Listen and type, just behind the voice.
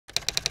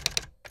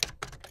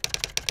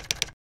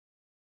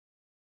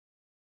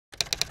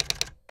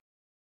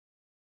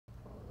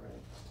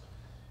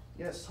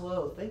Yes,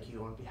 hello, thank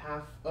you. On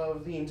behalf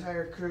of the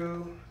entire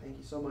crew, thank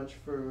you so much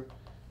for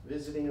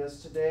visiting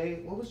us today.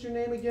 What was your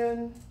name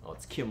again? Oh,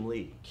 it's Kim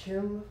Lee.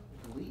 Kim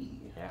Lee.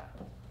 Yeah.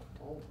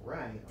 All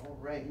right.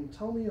 And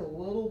tell me a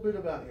little bit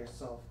about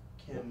yourself,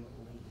 Kim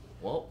Lee.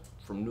 Well,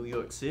 from New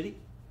York City,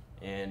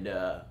 and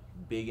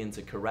big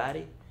into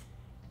karate.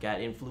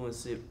 Got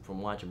influenced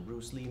from watching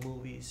Bruce Lee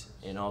movies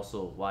and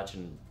also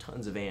watching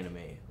tons of anime.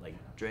 Like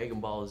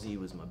Dragon Ball Z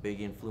was my big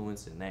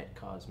influence, and that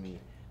caused me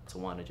to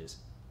want to just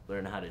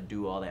learn how to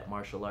do all that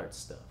martial arts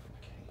stuff.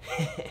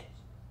 Okay.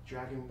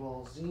 Dragon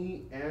Ball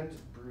Z and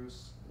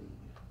Bruce Lee.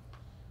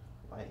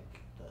 Like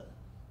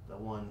the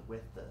one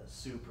with the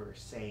Super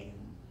Saiyan.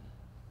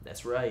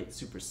 That's right,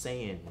 Super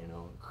Saiyan,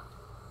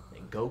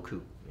 and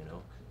Goku,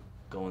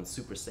 going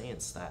Super Saiyan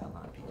style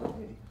on people.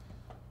 Okay.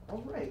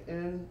 All right,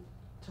 and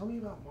tell me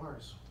about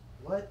Mars.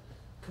 What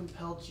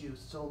compelled you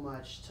so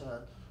much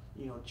to,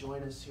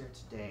 join us here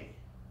today?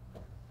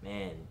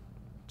 Man,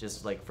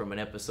 just like from an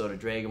episode of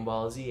Dragon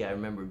Ball Z, I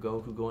remember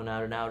Goku going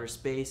out in outer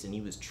space, and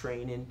he was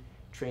training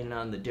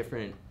on the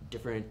different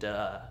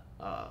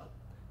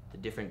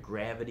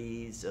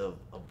gravities of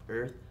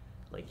Earth.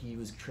 Like he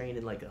was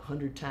training like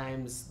 100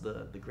 times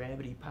the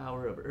gravity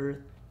power of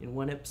Earth in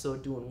one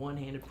episode, doing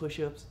one-handed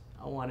push-ups.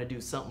 I want to do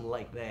something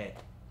like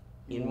that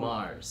in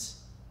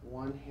Mars.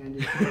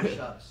 One-handed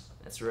push-ups.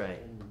 That's right.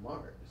 In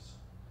Mars.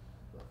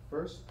 The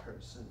first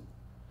person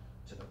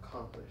to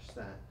accomplish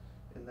that.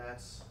 And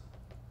that's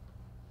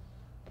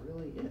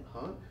really it,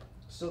 huh?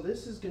 So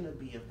this is going to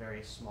be a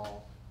very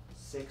small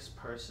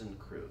 6-person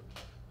crew.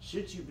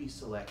 Should you be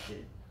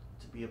selected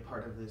to be a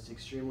part of this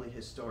extremely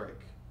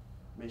historic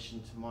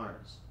mission to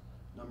Mars,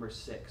 number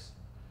 6,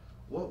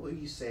 what will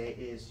you say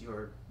is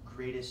your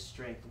greatest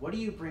strength? What do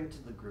you bring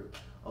to the group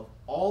of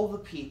all the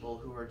people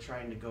who are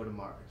trying to go to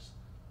Mars?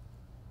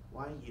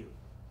 Why you?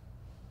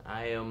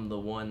 I am the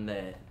one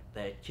that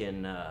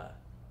can.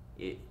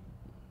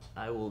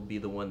 I will be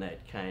the one that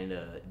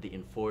the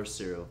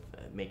enforcer of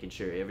making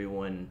sure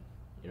everyone,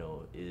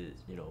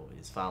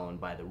 is following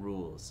by the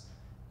rules.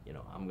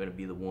 I'm gonna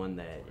be the one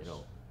that,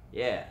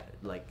 yeah,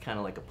 like kind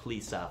of like a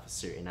police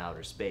officer in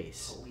outer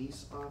space.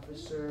 Police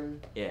officer.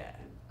 Yeah.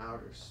 In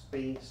outer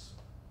space.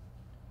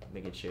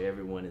 Making sure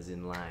everyone is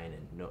in line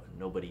and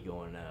nobody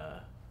going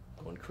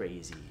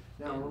crazy.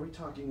 Now, are we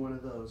talking one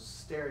of those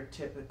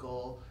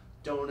stereotypical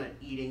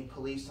donut-eating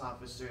police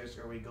officers,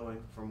 or are we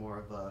going for more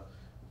of a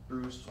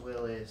Bruce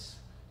Willis,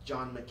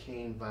 John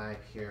McCain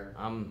vibe here?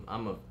 I'm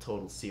a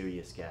total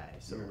serious guy,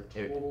 so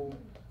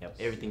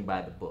everything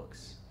by the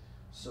books.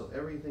 So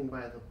everything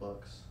by the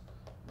books,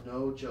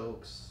 no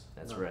jokes.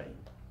 That's nothing. right.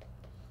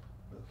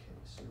 Okay,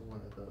 so you're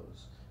one of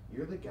those.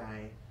 You're the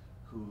guy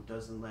who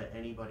doesn't let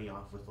anybody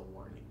off with a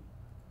warning.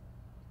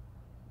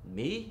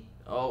 Me?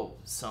 Oh,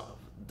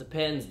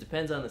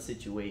 depends on the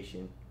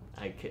situation.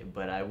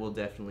 But I will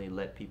definitely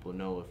let people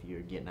know if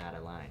you're getting out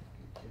of line.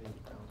 Getting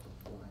out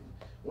of line.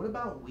 What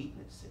about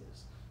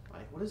weaknesses?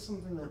 Like, what is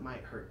something that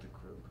might hurt the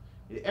group?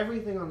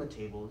 Everything on the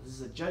table. This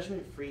is a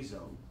judgment-free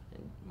zone.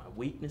 And my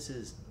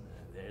weaknesses,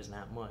 there's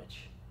not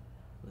much.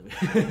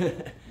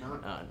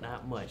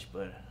 Not much,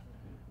 but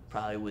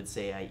probably would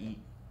say I eat.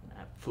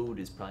 Food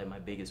is probably my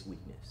biggest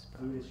weakness.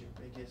 Food is your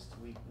biggest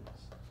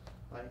weakness.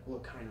 Like,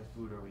 what kind of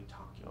food are we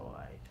talking? Oh,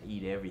 I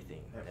eat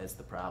everything. That's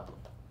the problem.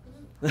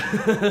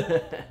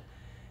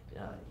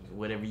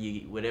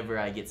 Whatever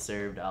I get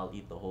served, I'll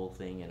eat the whole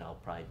thing, and I'll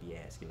probably be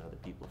asking other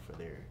people for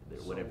their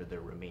whatever their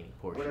remaining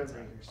portions whatever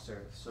are. you're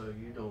served. So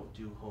you don't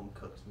do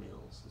home-cooked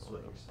meals, is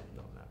what you're saying?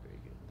 No, not very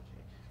good.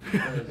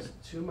 Okay. Because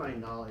to my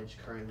knowledge,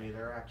 currently,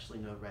 there are actually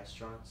no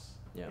restaurants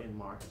in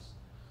Mars.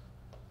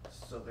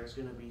 So there's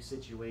going to be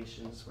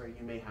situations where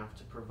you may have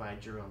to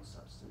provide your own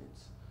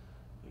substance.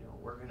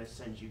 We're going to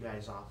send you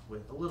guys off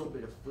with a little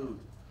bit of food,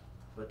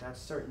 but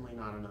that's certainly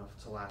not enough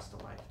to last a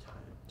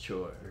lifetime.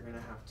 Sure. You're going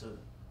to have to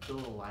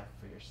build a life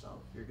for yourself.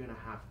 You're going to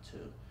have to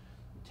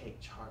take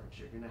charge.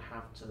 You're going to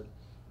have to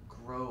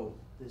grow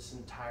this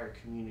entire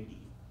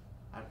community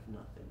out of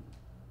nothing.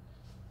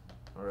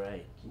 All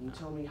right. Can you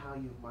tell me how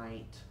you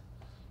might,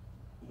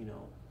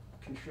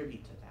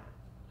 contribute to that?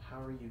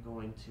 How are you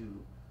going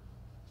to?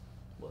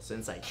 Well,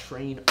 since I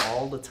train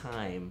all the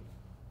time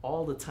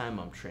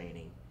I'm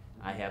training,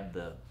 I have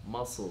the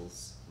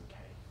muscles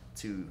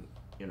to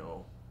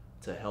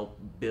help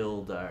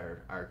build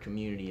our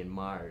community in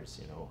Mars,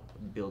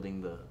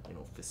 building the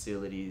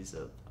facilities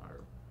of our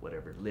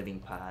whatever living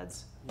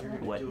pods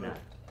and whatnot.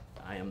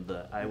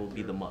 I will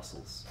be the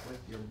muscles.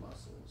 With your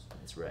muscles.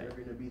 That's right. You're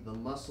going to be the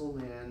muscle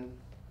man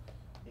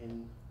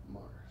in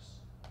Mars.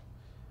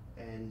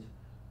 And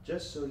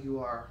just so you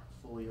are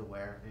fully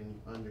aware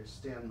and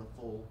understand the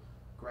full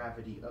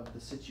gravity of the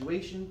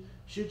situation,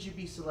 should you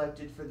be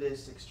selected for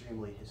this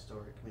extremely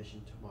historic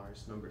mission to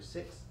Mars, number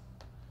 6,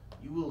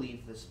 you will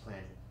leave this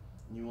planet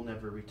and you will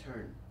never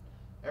return.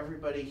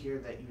 Everybody here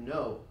that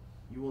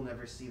you will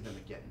never see them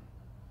again.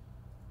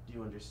 Do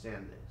you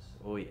understand this?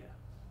 Oh yeah.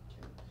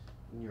 Okay.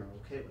 And you're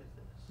okay with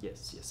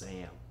this? Yes, I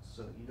am.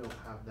 So you don't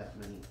have that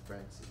many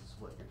friends is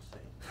what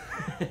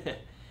you're saying.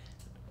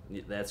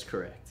 That's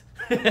correct.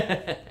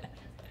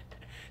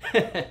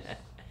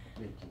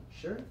 Making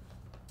sure.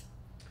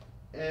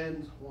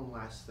 And one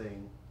last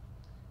thing,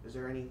 is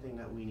there anything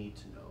that we need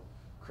to know?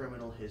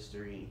 Criminal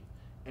history,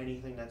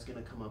 anything that's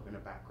gonna come up in a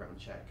background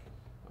check?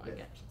 I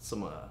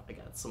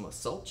got some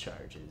assault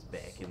charges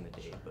back in the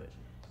day, but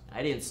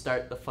I didn't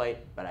start the fight,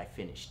 but I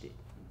finished it.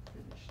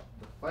 You finished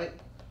the fight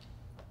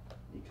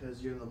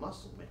because you're the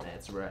muscle man.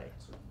 That's right.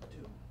 That's what you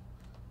do.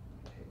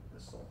 Okay,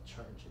 assault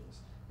charges.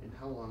 And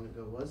how long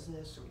ago was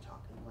this? Are we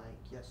talking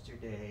like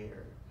yesterday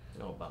or?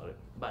 No, about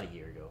a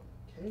year ago.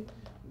 Okay,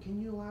 can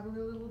you elaborate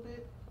a little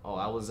bit? Oh,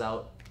 I was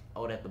out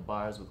at the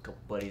bars with a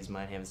couple buddies of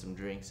mine having some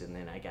drinks, and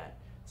then I got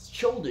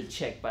shoulder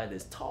checked by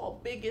this tall,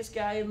 biggest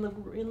guy in the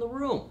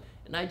room,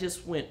 and I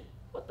just went,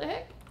 what the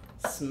heck?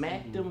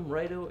 Smacked him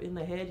right in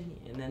the head,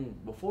 and then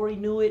before he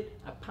knew it,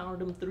 I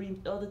pounded him 3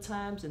 other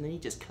times, and then he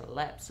just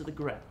collapsed to the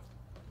ground.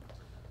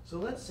 So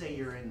let's say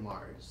you're in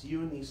Mars, you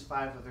and these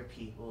 5 other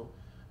people,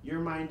 you're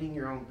minding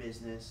your own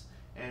business,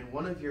 and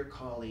one of your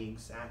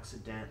colleagues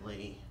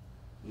accidentally,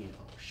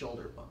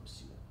 shoulder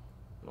bumps you.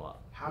 Well,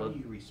 How do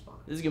you respond?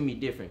 This is gonna be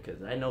different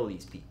because I know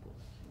these people.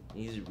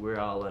 We're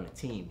all on a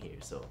team here,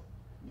 so.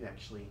 You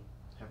actually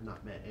have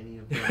not met any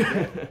of them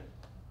yet,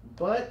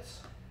 but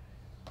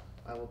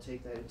I will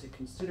take that into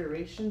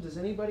consideration. Does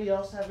anybody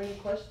else have any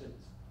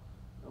questions?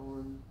 No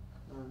one?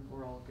 None?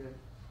 We're all good.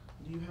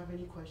 Do you have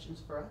any questions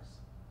for us?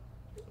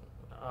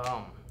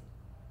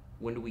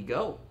 When do we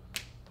go?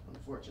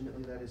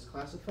 Unfortunately, that is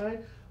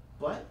classified,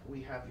 but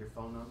we have your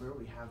phone number,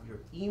 we have your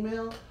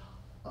email.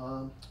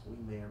 We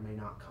may or may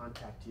not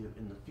contact you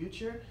in the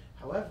future.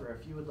 However,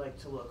 if you would like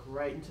to look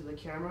right into the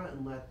camera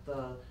and let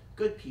the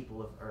good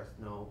people of Earth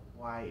know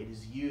why it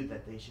is you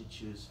that they should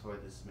choose for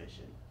this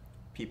mission.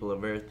 People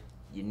of Earth,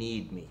 you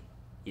need me.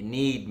 You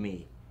need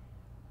me.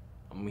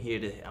 I'm here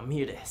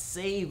to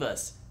save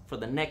us for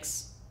the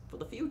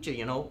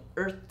future,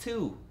 Earth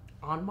 2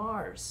 on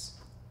Mars.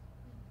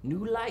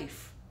 New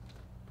life.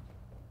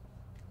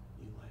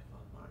 New life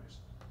on Mars.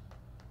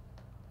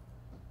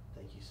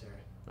 Thank you, sir.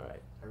 All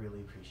right. I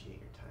really appreciate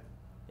your time.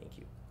 Thank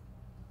you.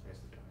 There's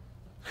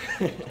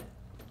the door.